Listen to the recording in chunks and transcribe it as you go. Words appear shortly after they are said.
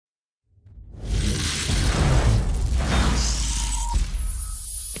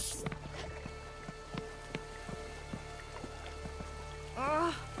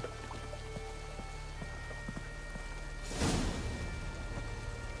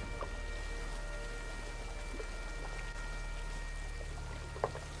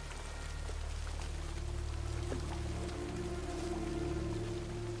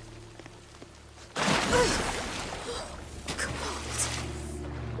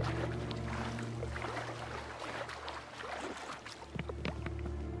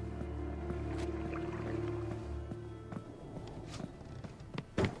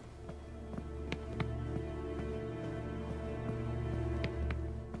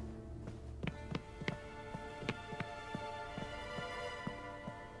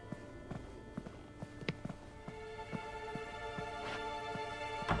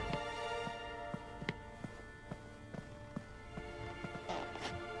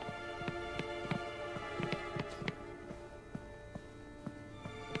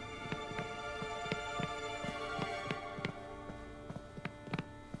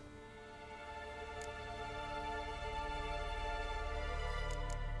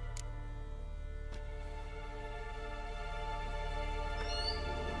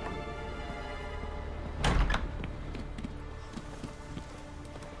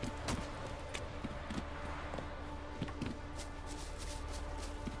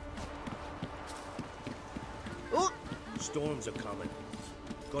storms are coming.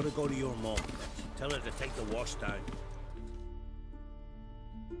 Gotta go to your mom. Tell her to take the wash down.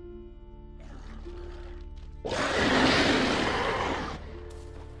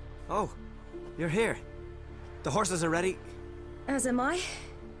 Oh, you're here. The horses are ready. As am I.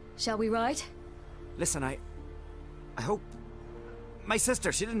 Shall we ride? Listen, I hope... My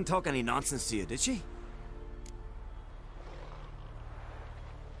sister, she didn't talk any nonsense to you, did she?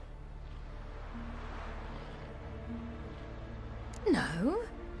 No.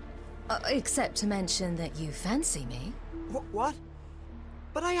 Except to mention that you fancy me. What?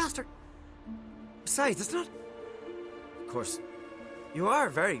 But I asked her... Besides, it's not... Of course, you are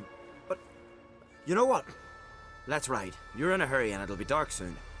very... But... You know what? Let's ride. You're in a hurry and it'll be dark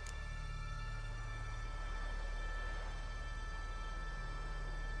soon.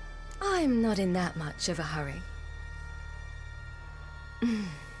 I'm not in that much of a hurry.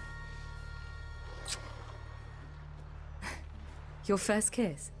 Your first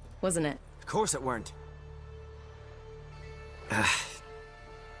kiss, wasn't it? Of course it weren't.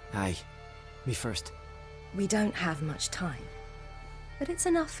 Aye. Me first. We don't have much time. But it's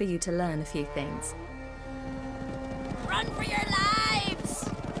enough for you to learn a few things. Run for your lives!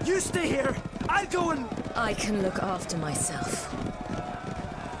 You stay here! I'll go and... I can look after myself.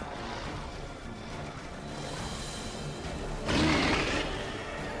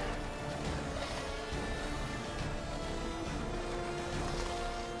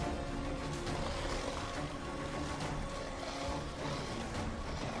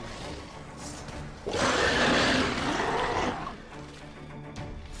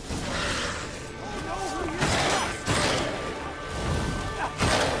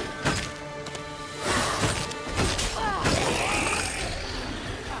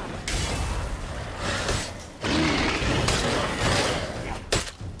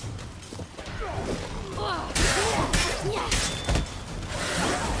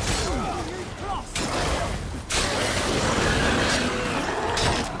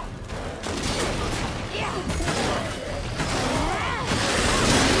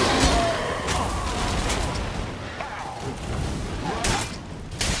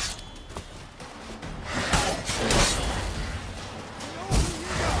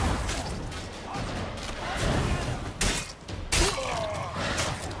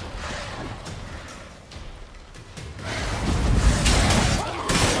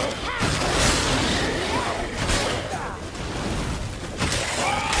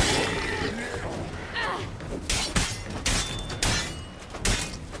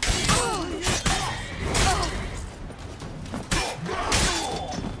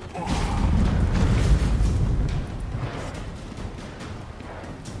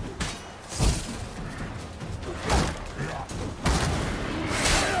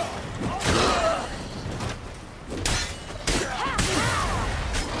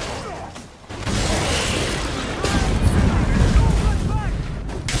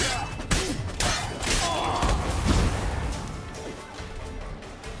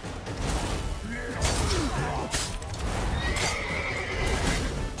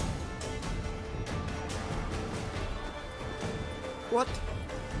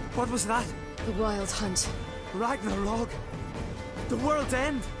 What was that? The Wild Hunt. Ragnarok? The world's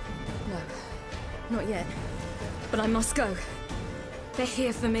end? No, not yet. But I must go. They're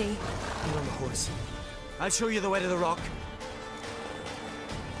here for me. You're on the horse. I'll show you the way to the rock.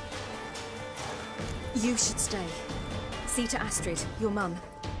 You should stay. See to Astrid, your mum.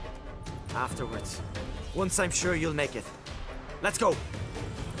 Afterwards. Once I'm sure you'll make it. Let's go!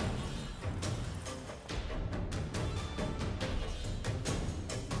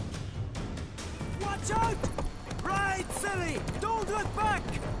 Watch out! Ride, Ciri! Don't look back!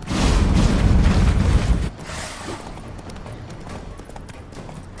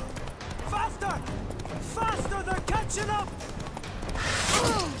 Faster! Faster! They're catching up!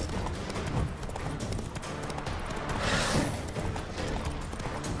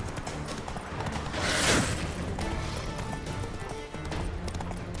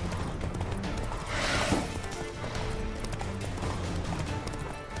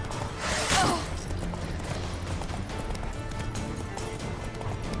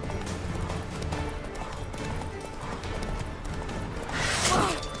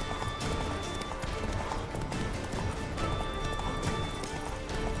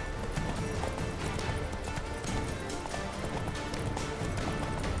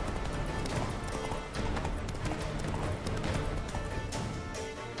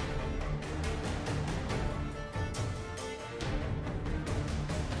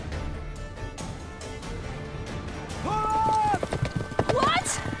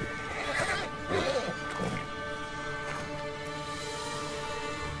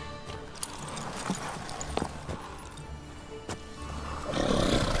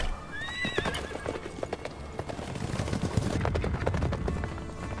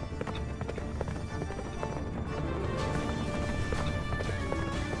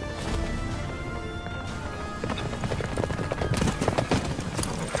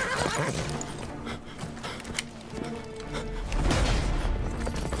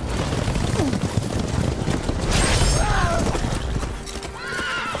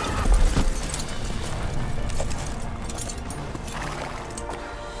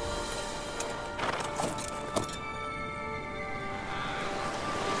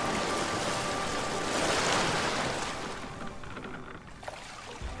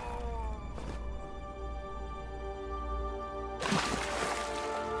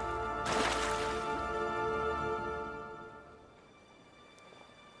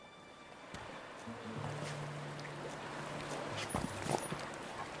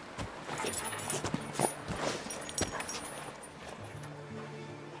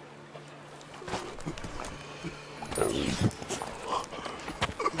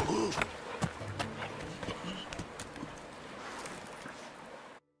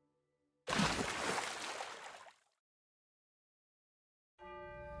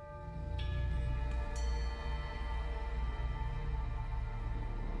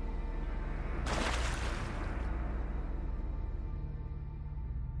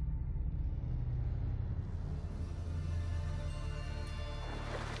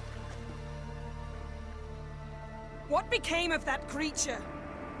 What became of that creature?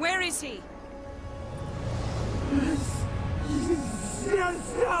 Where is he?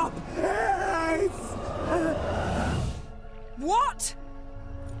 Stop! What?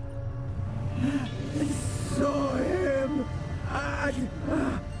 I saw him and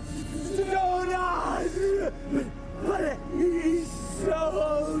stole us, but he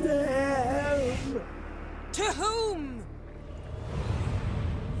sold him. To whom?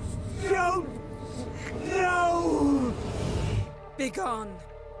 Don't know. Begone.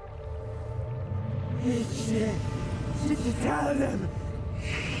 Tell them.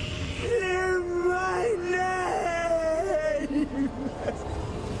 Clear my name.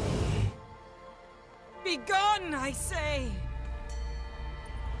 Begone, I say.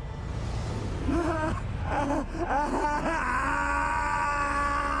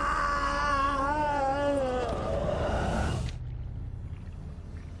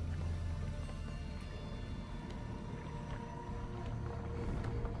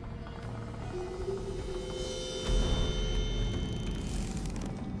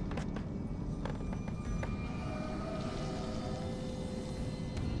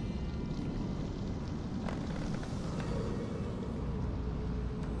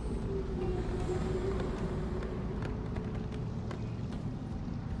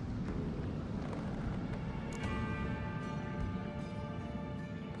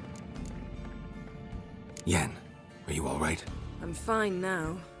 Yen, are you all right? I'm fine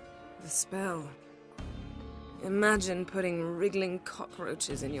now. The spell. Imagine putting wriggling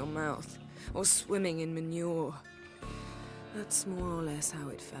cockroaches in your mouth, or swimming in manure. That's more or less how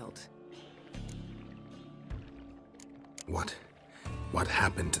it felt. What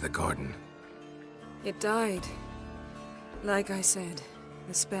happened to the garden? It died. Like I said,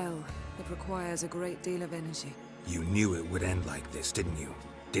 the spell, it requires a great deal of energy. You knew it would end like this, didn't you?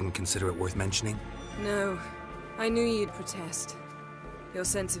 Didn't consider it worth mentioning? No, I knew you'd protest. Your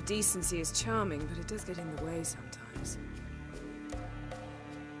sense of decency is charming, but it does get in the way sometimes.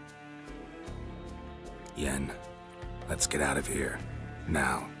 Yen, let's get out of here.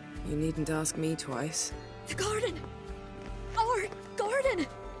 Now. You needn't ask me twice. The garden! Our garden!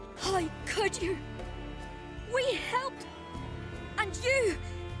 How could you? We helped! And you!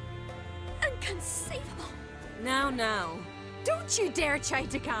 Inconceivable! Now. Don't you dare try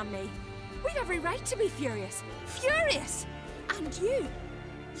to calm me. We've every right to be furious. Furious! And you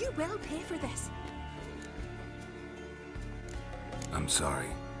will pay for this. I'm sorry.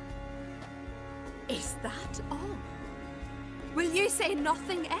 Is that all? Will you say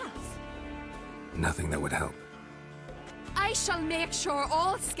nothing else? Nothing that would help. I shall make sure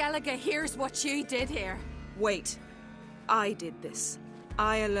all Skellige hears what you did here. Wait. I did this.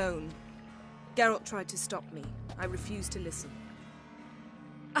 I alone. Geralt tried to stop me. I refused to listen.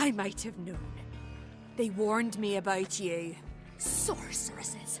 I might have known. They warned me about you.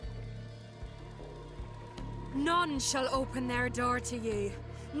 Sorceresses. None shall open their door to you.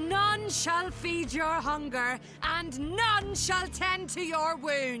 None shall feed your hunger, and none shall tend to your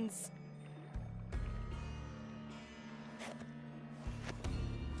wounds.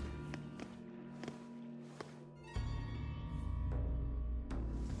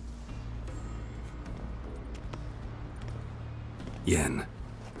 Yen,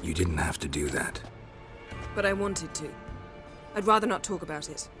 you didn't have to do that. But I wanted to. I'd rather not talk about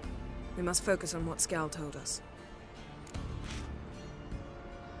it. We must focus on what Skal told us.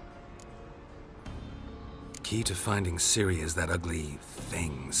 Key to finding Ciri is that ugly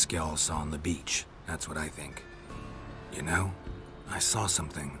thing Skjall saw on the beach. That's what I think. You know, I saw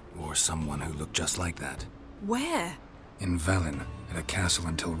something, or someone who looked just like that. Where? In Velen, at a castle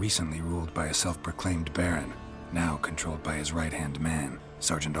until recently ruled by a self-proclaimed baron, now controlled by his right-hand man,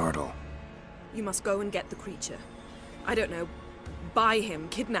 Sergeant Ardle. You must go and get the creature. I don't know, buy him,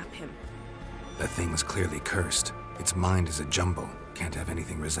 kidnap him. The thing's clearly cursed. Its mind is a jumble. Can't have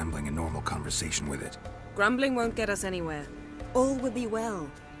anything resembling a normal conversation with it. Grumbling won't get us anywhere. All will be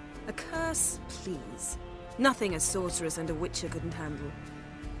well. A curse, please. Nothing a sorceress and a witcher couldn't handle.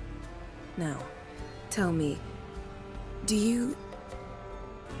 Now, tell me, do you...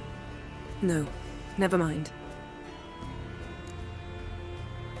 No, never mind.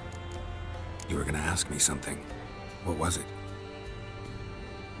 You were gonna ask me something. What was it?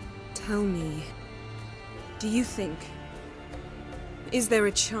 Tell me, do you think... Is there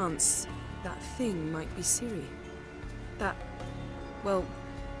a chance that thing might be Ciri? That... well...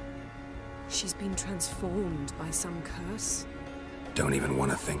 she's been transformed by some curse? Don't even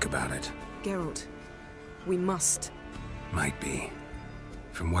want to think about it. Geralt, we must. Might be.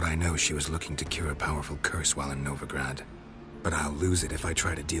 From what I know, she was looking to cure a powerful curse while in Novigrad. But I'll lose it if I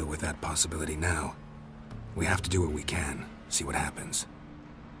try to deal with that possibility now. We have to do what we can, see what happens.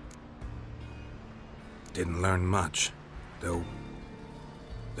 Didn't learn much, though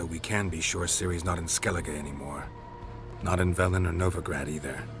we can be sure Ciri's not in Skellige anymore. Not in Velen or Novigrad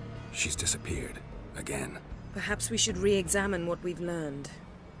either. She's disappeared. Again. Perhaps we should re-examine what we've learned.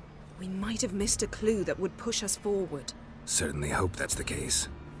 We might have missed a clue that would push us forward. Certainly hope that's the case.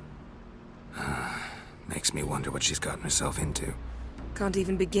 Makes me wonder what she's gotten herself into. Can't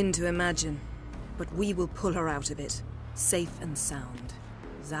even begin to imagine. But we will pull her out of it. Safe and sound.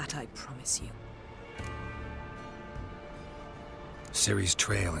 That I promise you. Ciri's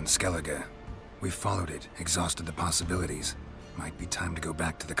trail in Skellige. We've followed it, exhausted the possibilities. Might be time to go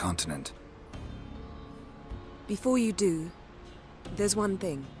back to the continent. Before you do, there's one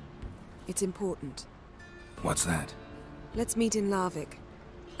thing. It's important. What's that? Let's meet in Larvik,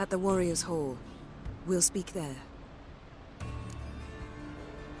 at the Warriors' Hall. We'll speak there.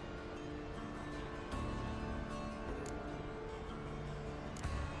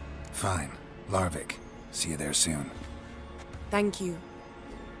 Fine. Larvik. See you there soon. Thank you.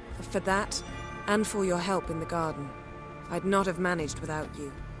 For that, and for your help in the garden. I'd not have managed without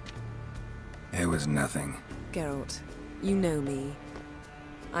you. It was nothing. Geralt, you know me.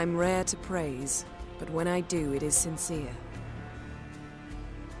 I'm rare to praise, but when I do, it is sincere.